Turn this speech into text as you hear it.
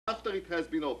has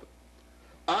been opened.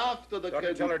 After the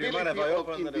Dr. Teller, do you mind if I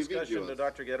open the discussion to individuals,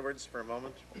 Dr. Edwards for a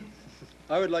moment?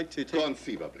 I would like to take...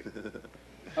 conceivably.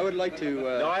 I would like to...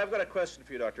 No, I've got a question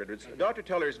for you, Dr. Edwards. Dr.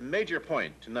 Teller's major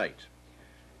point tonight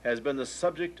has been the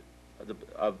subject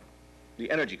of the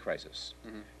energy crisis.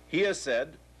 He has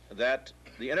said that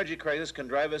the energy crisis can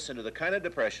drive us into the kind of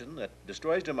depression that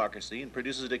destroys democracy and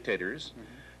produces dictators,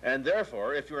 and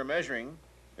therefore, if you are measuring,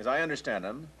 as I understand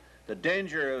him, the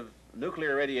danger of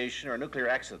nuclear radiation or nuclear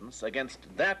accidents against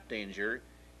that danger,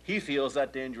 he feels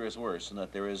that danger is worse and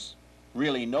that there is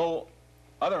really no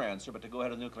other answer but to go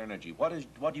ahead with nuclear energy. What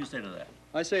do you say to that?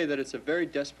 I say that it's a very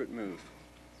desperate move.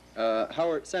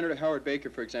 Senator Howard Baker,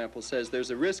 for example, says there's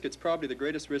a risk, it's probably the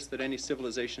greatest risk that any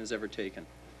civilization has ever taken.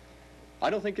 I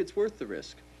don't think it's worth the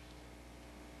risk.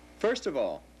 First of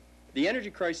all, the energy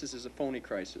crisis is a phony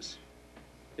crisis.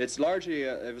 It was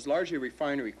largely a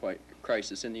refinery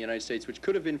crisis in the United States, which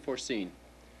could have been foreseen.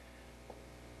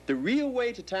 The real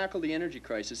way to tackle the energy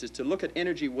crisis is to look at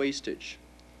energy wastage.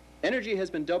 Energy has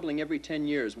been doubling every 10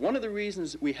 years. One of the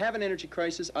reasons we have an energy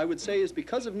crisis, I would say, is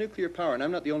because of nuclear power, and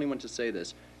I'm not the only one to say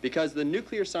this, because the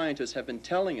nuclear scientists have been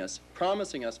telling us,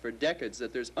 promising us for decades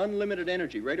that there's unlimited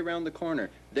energy right around the corner.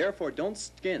 Therefore, don't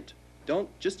skint. Don't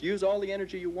just use all the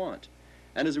energy you want.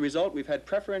 And as a result, we've had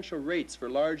preferential rates for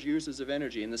large users of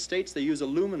energy. In the States, they use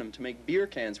aluminum to make beer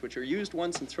cans, which are used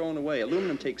once and thrown away.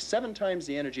 Aluminum takes 7 times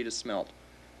the energy to smelt.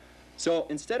 So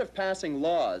instead of passing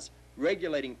laws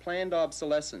regulating planned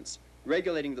obsolescence,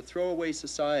 regulating the throwaway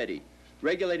society,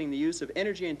 regulating the use of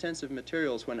energy-intensive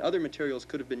materials when other materials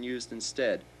could have been used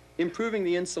instead, improving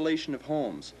the insulation of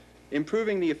homes,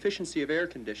 improving the efficiency of air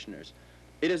conditioners,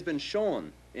 it has been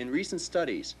shown in recent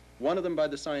studies, one of them by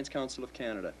the Science Council of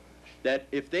Canada, that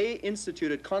if they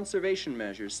instituted conservation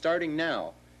measures starting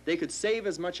now, they could save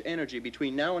as much energy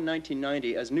between now and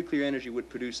 1990 as nuclear energy would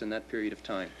produce in that period of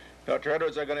time. Dr.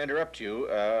 Edwards, I'm going to interrupt you.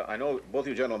 I know both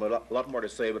you gentlemen have a lot more to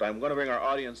say, but I'm going to bring our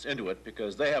audience into it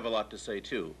because they have a lot to say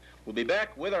too. We'll be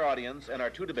back with our audience and our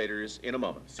 2 debaters in a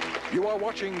moment. You are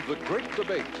watching The Great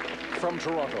Debate. From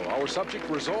Toronto, our subject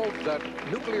resolved that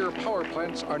nuclear power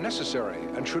plants are necessary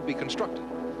and should be constructed.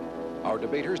 Our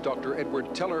debaters, Dr.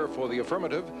 Edward Teller for the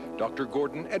affirmative, Dr.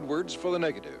 Gordon Edwards for the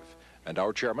negative, and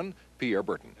our chairman, Pierre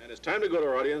Burton. And it's time to go to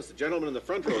our audience. The gentleman in the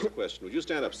front row has a question. Would you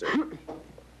stand up, sir?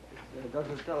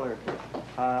 Dr. Teller,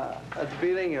 at the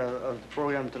beginning of the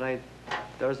program tonight,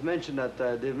 there was mention that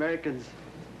the Americans,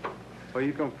 where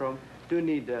you come from, do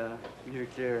need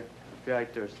nuclear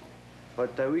reactors.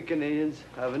 But we Canadians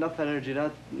have enough energy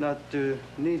not to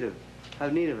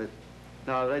have need of it.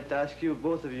 Now, I'd like to ask you,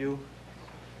 both of you,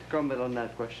 to comment on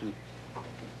that question.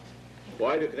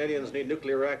 Why do Canadians need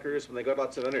nuclear reactors when they got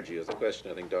lots of energy is the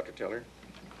question, I think, Dr. Teller.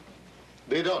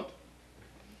 They don't.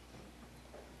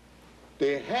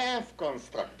 They have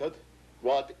constructed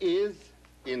what is,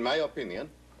 in my opinion,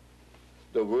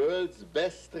 the world's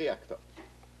best reactor,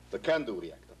 the CANDU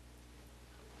reactor.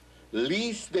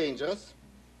 Least dangerous.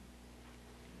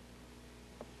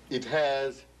 It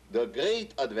has the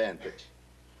great advantage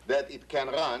that it can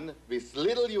run with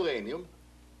little uranium,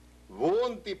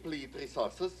 won't deplete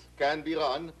resources, can be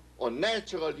run on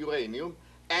natural uranium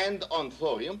and on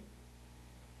thorium.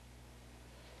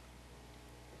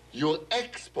 Your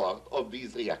export of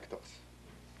these reactors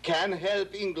can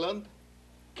help England,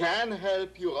 can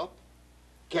help Europe,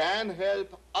 can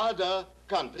help other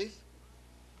countries.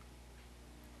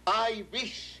 I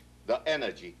wish the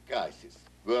energy crisis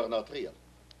were not real.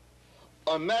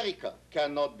 America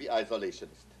cannot be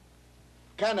isolationist.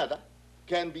 Canada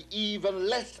can be even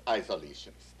less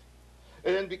isolationist.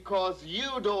 And because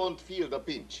you don't feel the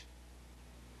pinch,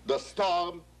 the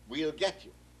storm will get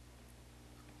you.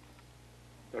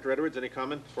 Dr. Edwards, any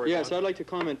comment before you Yes, I'd like to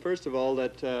comment, first of all,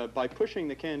 that by pushing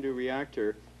the CANDU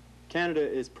reactor, Canada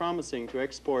is promising to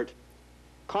export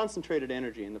concentrated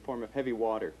energy in the form of heavy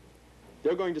water.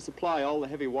 They're going to supply all the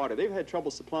heavy water. They've had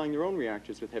trouble supplying their own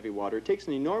reactors with heavy water. It takes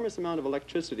an enormous amount of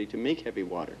electricity to make heavy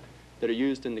water that are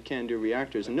used in the CANDU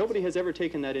reactors, and nobody has ever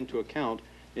taken that into account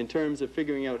in terms of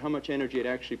figuring out how much energy it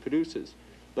actually produces.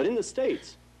 But in the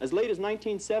States, as late as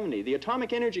 1970, the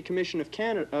Atomic Energy Commission of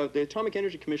the Atomic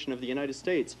Energy Commission of the United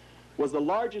States was the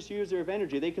largest user of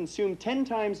energy. They consumed 10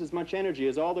 times as much energy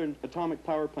as all their atomic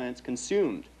power plants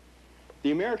consumed. The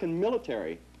American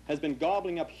military has been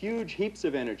gobbling up huge heaps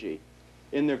of energy.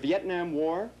 In their Vietnam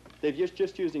War, they've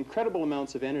just used incredible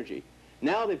amounts of energy.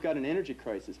 Now they've got an energy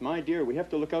crisis. My dear, we have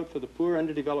to look out for the poor,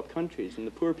 underdeveloped countries and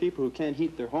the poor people who can't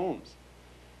heat their homes.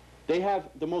 They have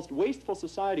the most wasteful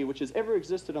society which has ever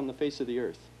existed on the face of the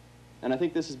earth. And I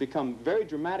think this has become very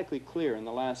dramatically clear in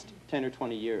the last 10 or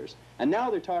 20 years. And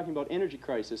now they're talking about energy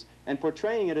crisis and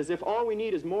portraying it as if all we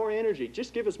need is more energy.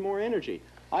 Just give us more energy.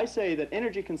 I say that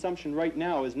energy consumption right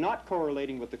now is not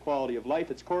correlating with the quality of life.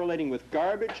 It's correlating with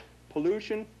garbage,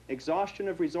 pollution, exhaustion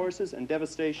of resources, and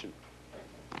devastation.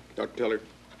 Dr. Teller.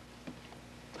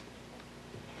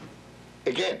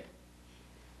 Again,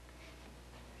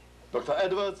 Dr.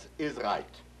 Edwards is right,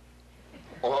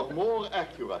 or more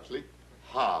accurately,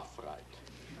 half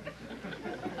right.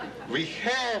 We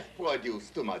have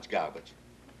produced too much garbage.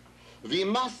 We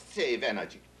must save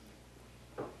energy.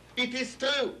 It is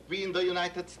true, we in the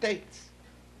United States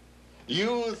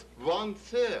use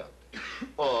 1/3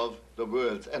 of the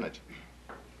world's energy.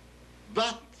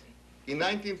 But in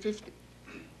 1950,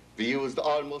 we used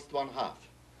almost 1/2.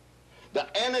 The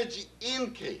energy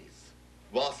increase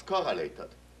was correlated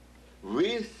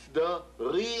with the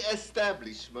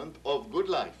re-establishment of good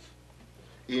life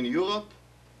in Europe,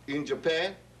 in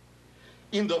Japan.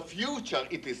 In the future,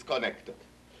 it is connected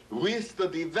with the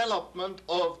development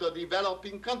of the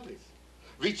developing countries,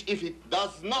 which if it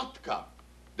does not come,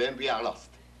 then we are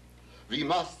lost. We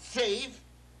must save,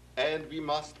 and we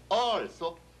must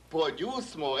also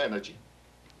produce more energy.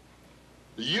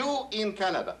 You in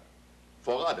Canada,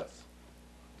 for others.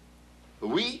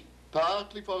 We,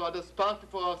 partly for others, partly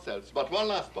for ourselves. But one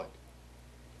last point.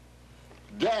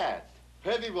 That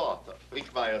heavy water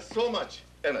requires so much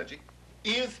energy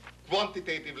is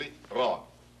quantitatively wrong.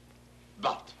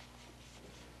 But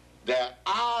there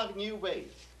are new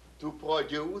ways to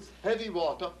produce heavy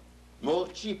water more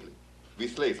cheaply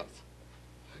with lasers.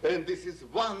 And this is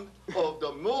one of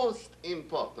the most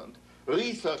important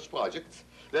research projects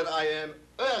that I am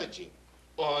urging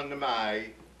on my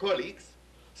colleagues,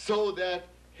 so that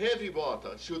heavy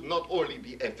water should not only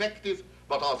be effective,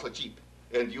 but also cheap.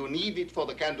 And you need it for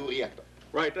the CANDU reactor.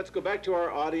 Right, let's go back to our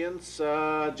audience.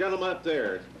 Gentleman up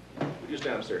there. Would you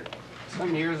stand up, sir?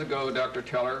 Some years ago, Dr.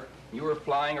 Teller, you were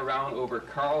flying around over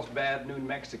Carlsbad, New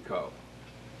Mexico,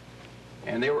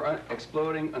 and they were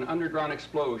exploding an underground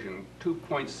explosion,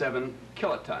 2.7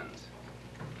 kilotons.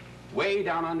 Way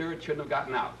down under, it shouldn't have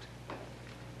gotten out.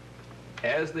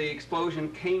 As the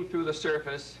explosion came through the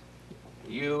surface,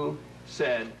 you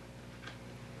said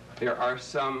there are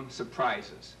some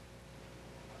surprises.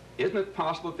 Isn't it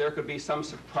possible that there could be some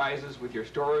surprises with your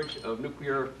storage of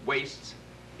nuclear wastes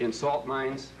in salt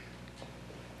mines?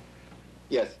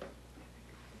 Yes.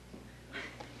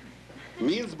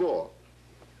 Niels Bohr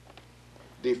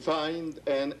defined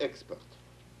an expert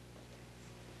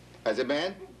as a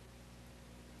man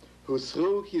who,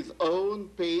 through his own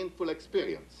painful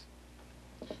experience,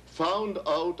 found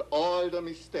out all the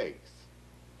mistakes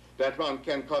that one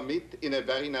can commit in a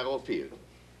very narrow field.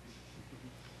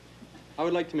 I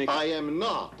would like to make... I am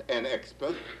not an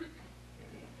expert.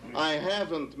 I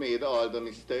haven't made all the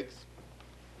mistakes.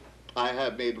 I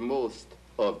have made most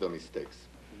of the mistakes.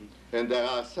 And there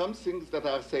are some things that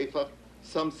are safer,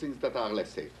 some things that are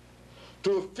less safe.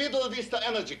 To fiddle with the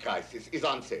energy crisis is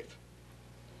unsafe.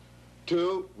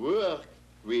 To work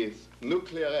with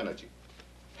nuclear energy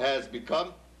has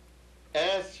become,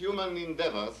 as human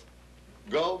endeavors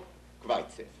go,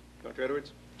 quite safe. Dr.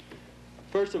 Edwards?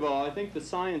 First of all, I think the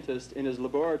scientist in his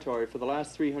laboratory for the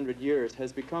last 300 years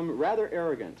has become rather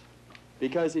arrogant,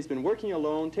 because he's been working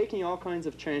alone, taking all kinds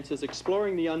of chances,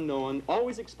 exploring the unknown,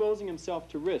 always exposing himself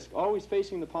to risk, always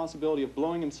facing the possibility of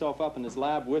blowing himself up in his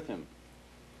lab with him.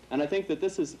 And I think that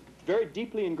this is very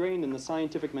deeply ingrained in the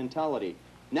scientific mentality.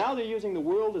 Now they're using the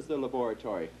world as their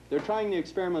laboratory. They're trying the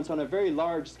experiments on a very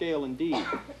large scale indeed.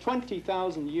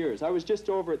 20,000 years. I was just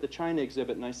over at the China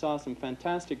exhibit and I saw some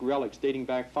fantastic relics dating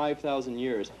back 5,000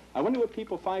 years. I wonder what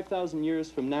people 5,000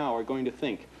 years from now are going to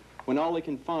think when all they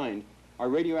can find are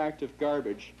radioactive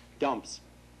garbage dumps,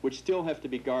 which still have to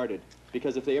be guarded,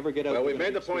 because if they ever get out... Well, we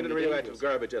made the point in radioactive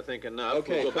garbage, I think, enough.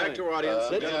 Okay, we'll go back to our audience.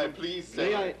 May I please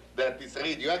say that this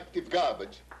radioactive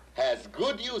garbage has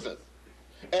good users.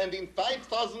 And in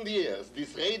 5,000 years,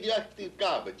 this radioactive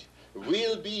garbage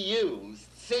will be used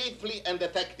safely and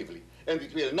effectively, and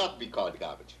it will not be called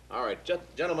garbage. All right,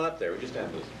 gentleman up there, would you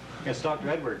stand, please? Yes, Dr.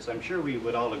 Edwards, I'm sure we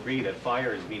would all agree that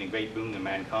fire has been a great boon to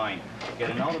mankind. Yet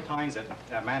in all the times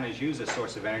that man has used this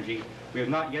source of energy, we have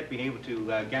not yet been able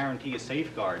to guarantee a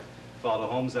safeguard for all the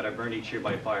homes that are burned each year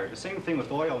by fire. The same thing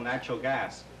with oil and natural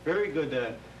gas. Very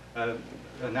good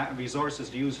resources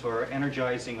to use for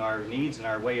energizing our needs and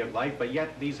our way of life, but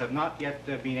yet these have not yet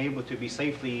been able to be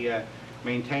safely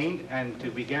maintained and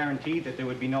to be guaranteed that there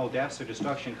would be no deaths or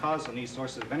destruction caused on these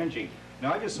sources of energy.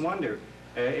 Now I just wonder,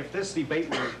 if this debate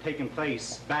were taking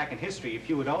place back in history, if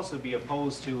you would also be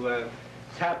opposed to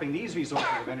tapping these resources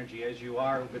of energy as you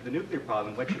are with the nuclear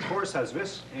problem, which of course has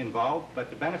risks involved, but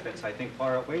the benefits, I think,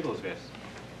 far outweigh those risks.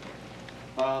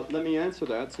 Let me answer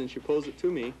that since you posed it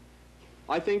to me.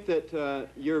 I think that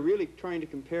you're really trying to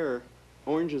compare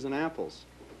oranges and apples,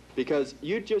 because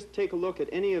you just take a look at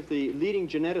any of the leading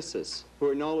geneticists who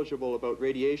are knowledgeable about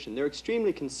radiation. They're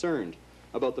extremely concerned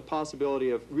about the possibility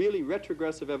of really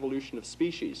retrogressive evolution of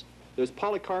species. There's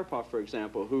Polikarpov, for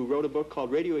example, who wrote a book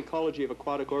called Radioecology of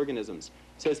Aquatic Organisms.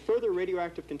 Says further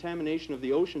radioactive contamination of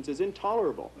the oceans is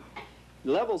intolerable.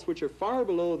 Levels which are far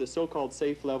below the so-called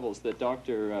safe levels that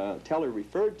Dr. Teller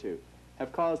referred to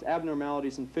have caused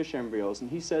abnormalities in fish embryos, and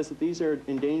he says that these are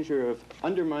in danger of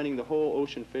undermining the whole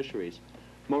ocean fisheries.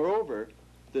 Moreover,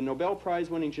 the Nobel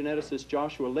Prize-winning geneticist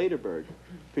Joshua Lederberg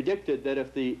predicted that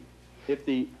if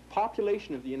the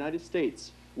population of the United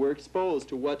States were exposed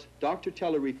to what Dr.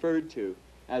 Teller referred to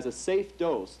as a safe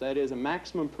dose, that is, a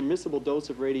maximum permissible dose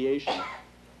of radiation,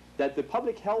 that the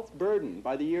public health burden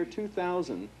by the year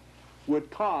 2000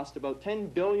 would cost about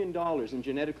 $10 billion in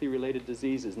genetically related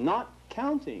diseases, not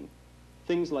counting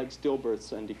things like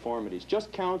stillbirths and deformities,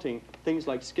 just counting things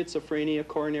like schizophrenia,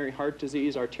 coronary heart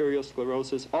disease,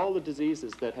 arteriosclerosis, all the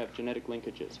diseases that have genetic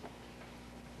linkages.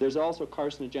 There's also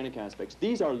carcinogenic aspects.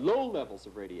 These are low levels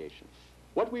of radiation.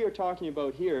 What we are talking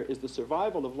about here is the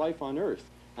survival of life on Earth.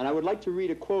 And I would like to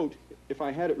read a quote, if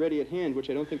I had it ready at hand, which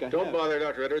I don't think I have. Don't bother,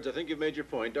 Dr. Edwards. I think you've made your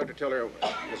point. Dr. Teller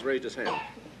has raised his hand.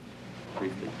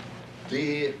 Briefly.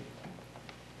 The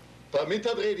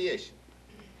permitted radiation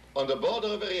on the border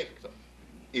of a reactor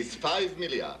is 5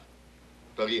 milliards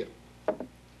per year.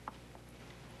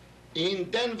 In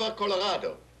Denver,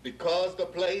 Colorado, because the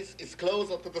place is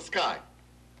closer to the sky,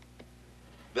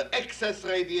 the excess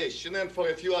radiation, and for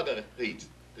a few other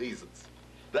reasons,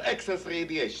 the excess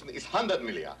radiation is 100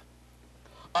 milliards.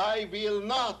 I will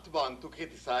not want to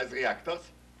criticize reactors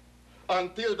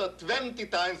until the 20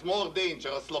 times more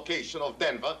dangerous location of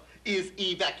Denver is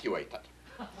evacuated.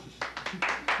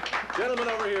 Gentleman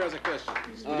over here has a question.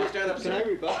 Would you stand up, Can I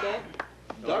rebut that?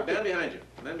 No, man behind you.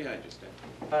 Man behind you,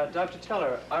 stand. Dr.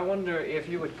 Teller, I wonder if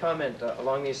you would comment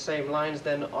along these same lines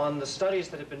then on the studies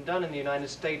that have been done in the United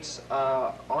States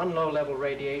on low-level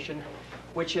radiation,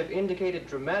 which have indicated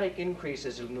dramatic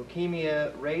increases in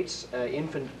leukemia rates,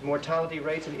 infant mortality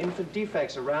rates, and infant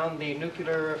defects around the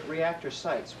nuclear reactor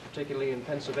sites, particularly in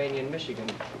Pennsylvania and Michigan.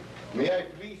 May I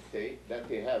please say that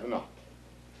they have not?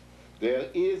 There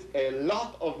is a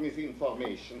lot of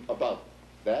misinformation about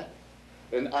that,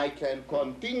 and I can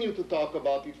continue to talk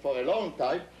about it for a long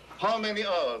time. How many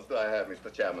hours do I have,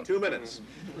 Mr. Chairman? 2 minutes.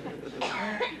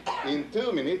 In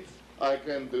 2 minutes, I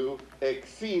can do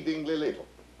exceedingly little.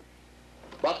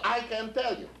 But I can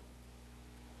tell you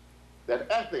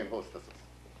that airplane hostesses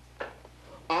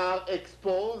are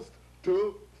exposed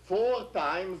to 4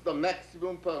 times the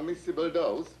maximum permissible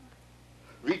dose,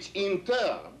 which in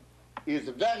turn is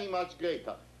very much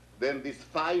greater than this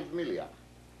 5 million.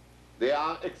 They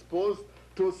are exposed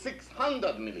to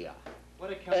 600 million.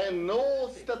 And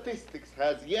no statistics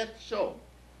has yet shown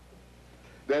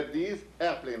that these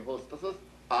airplane hostesses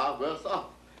are worse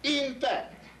off. In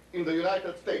fact, in the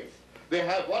United States, they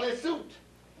have won a suit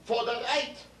for the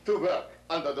right to work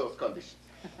under those conditions.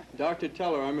 Dr.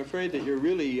 Teller, I'm afraid that you're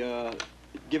really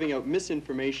giving out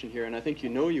misinformation here, and I think you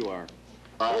know you are.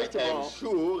 I am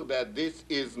sure that this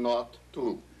is not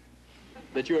true.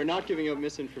 That you are not giving out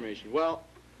misinformation. Well,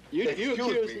 you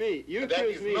accuse me. That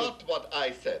is not what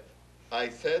I said. I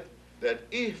said that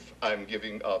if I'm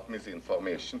giving out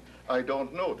misinformation, I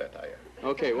don't know that I am.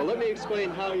 Okay, well, let me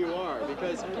explain how you are,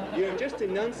 because you have just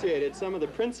enunciated some of the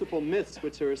principal myths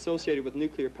which are associated with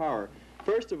nuclear power.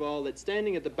 First of all, that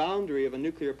standing at the boundary of a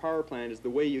nuclear power plant is the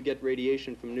way you get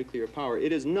radiation from nuclear power.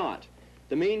 It is not.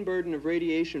 The main burden of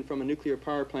radiation from a nuclear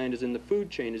power plant is in the food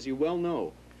chain, as you well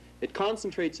know. It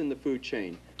concentrates in the food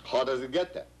chain. How does it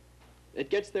get there? It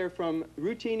gets there from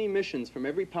routine emissions from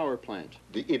every power plant.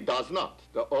 It does not.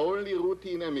 The only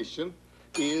routine emission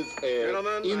is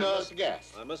inert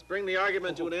gas. I must bring the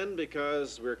argument to an end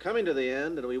because we're coming to the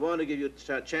end, and we want to give you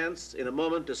a chance in a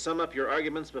moment to sum up your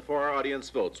arguments before our audience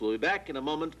votes. We'll be back in a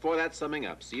moment for that summing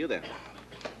up. See you then.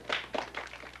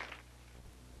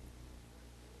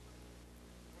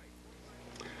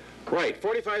 Right,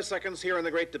 45 seconds here in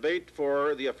the great debate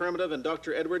for the affirmative and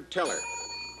Dr. Edward Teller.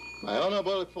 My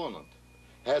honorable opponent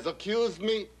has accused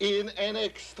me in an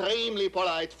extremely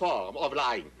polite form of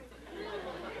lying.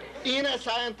 In a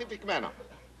scientific manner,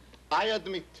 I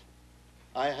admit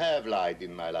I have lied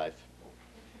in my life,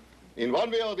 in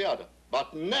one way or the other,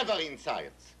 but never in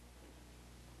science.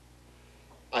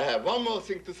 I have one more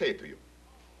thing to say to you.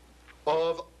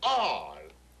 Of all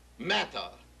matter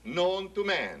known to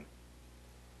man,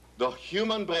 the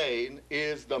human brain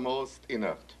is the most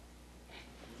inert.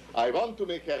 I want to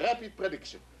make a rapid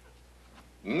prediction.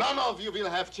 None of you will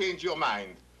have changed your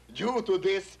mind due to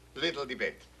this little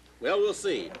debate. Well, we'll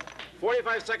see.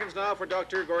 45 seconds now for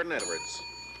Dr. Gordon Edwards.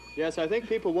 Yes, I think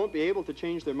people won't be able to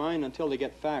change their mind until they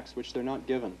get facts, which they're not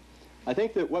given. I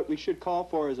think that what we should call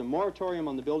for is a moratorium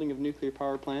on the building of nuclear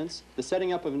power plants, the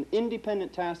setting up of an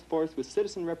independent task force with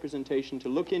citizen representation to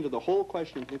look into the whole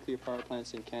question of nuclear power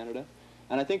plants in Canada.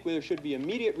 And I think there should be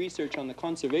immediate research on the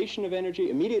conservation of energy,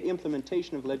 immediate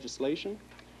implementation of legislation.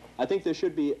 I think there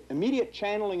should be immediate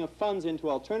channeling of funds into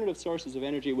alternative sources of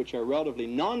energy which are relatively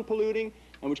non-polluting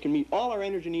and which can meet all our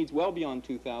energy needs well beyond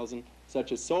 2000,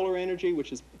 such as solar energy,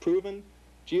 which is proven,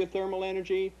 geothermal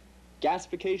energy,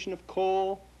 gasification of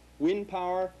coal, wind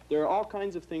power. There are all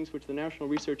kinds of things which the National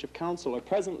Research Council are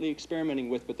presently experimenting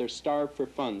with, but they're starved for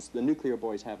funds. The nuclear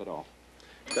boys have it all.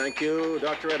 Thank you,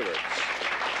 Dr. Edwards.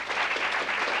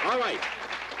 All right,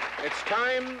 it's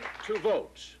time to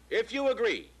vote. If you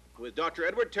agree with Dr.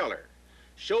 Edward Teller,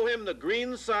 show him the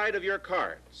green side of your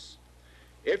cards.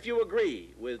 If you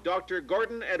agree with Dr.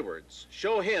 Gordon Edwards,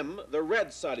 show him the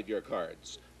red side of your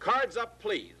cards. Cards up,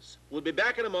 please. We'll be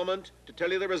back in a moment to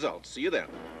tell you the results. See you then.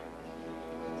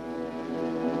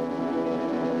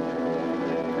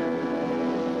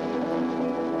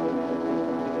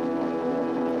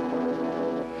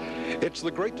 It's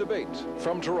the Great Debate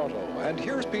from Toronto, and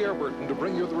here's Pierre Burton to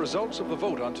bring you the results of the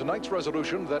vote on tonight's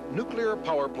resolution that nuclear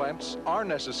power plants are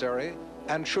necessary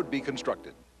and should be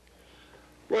constructed.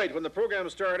 Right, when the program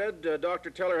started,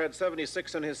 Dr. Teller had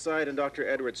 76 on his side and Dr.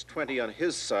 Edwards 20 on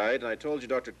his side, and I told you,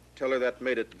 Dr. Teller, that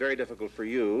made it very difficult for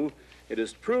you. It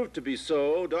has proved to be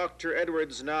so. Dr.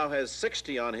 Edwards now has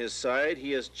 60 on his side.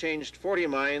 He has changed 40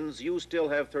 minds. You still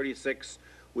have 36.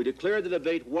 We declare the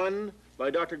debate won by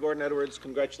Dr. Gordon Edwards.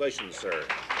 Congratulations, sir.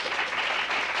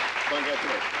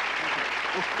 Congratulations.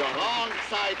 The wrong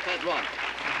side had won.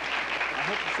 I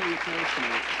hope to see you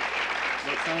tonight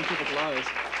about scientific lies.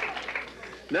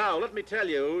 Now, let me tell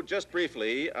you just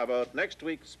briefly about next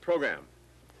week's program.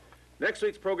 Next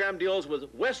week's program deals with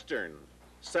Western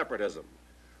separatism.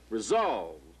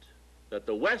 Resolved that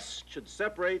the West should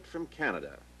separate from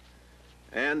Canada.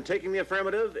 And taking the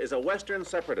affirmative is a Western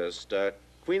separatist,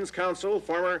 Queen's Counsel,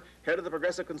 former head of the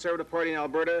Progressive Conservative Party in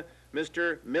Alberta,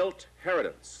 Mr. Milt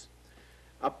Herodens.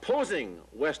 Opposing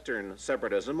Western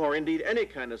separatism, or indeed any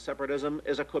kind of separatism,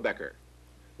 is a Quebecer.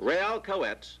 Réal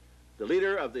Cahouette, the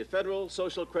leader of the Federal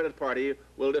Social Credit Party,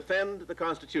 will defend the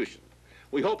Constitution.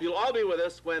 We hope you'll all be with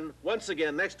us when, once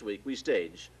again next week, we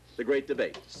stage the Great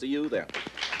Debate. See you then.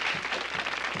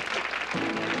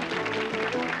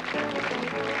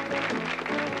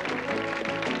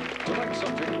 Tonight's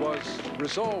subject was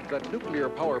resolved that nuclear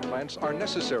power plants are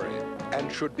necessary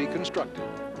and should be constructed.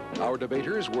 Our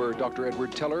debaters were Dr.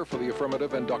 Edward Teller for the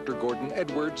affirmative and Dr. Gordon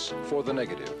Edwards for the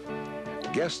negative.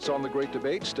 Guests on the Great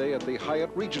Debate stay at the Hyatt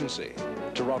Regency,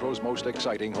 Toronto's most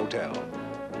exciting hotel.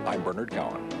 I'm Bernard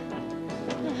Cowan.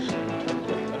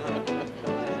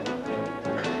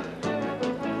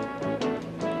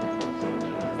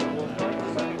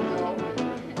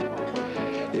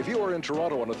 If you are in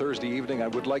Toronto on a Thursday evening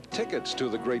and would like tickets to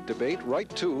the Great Debate, write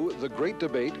to The Great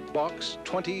Debate, Box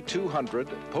 2200,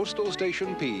 Postal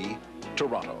Station P,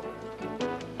 Toronto.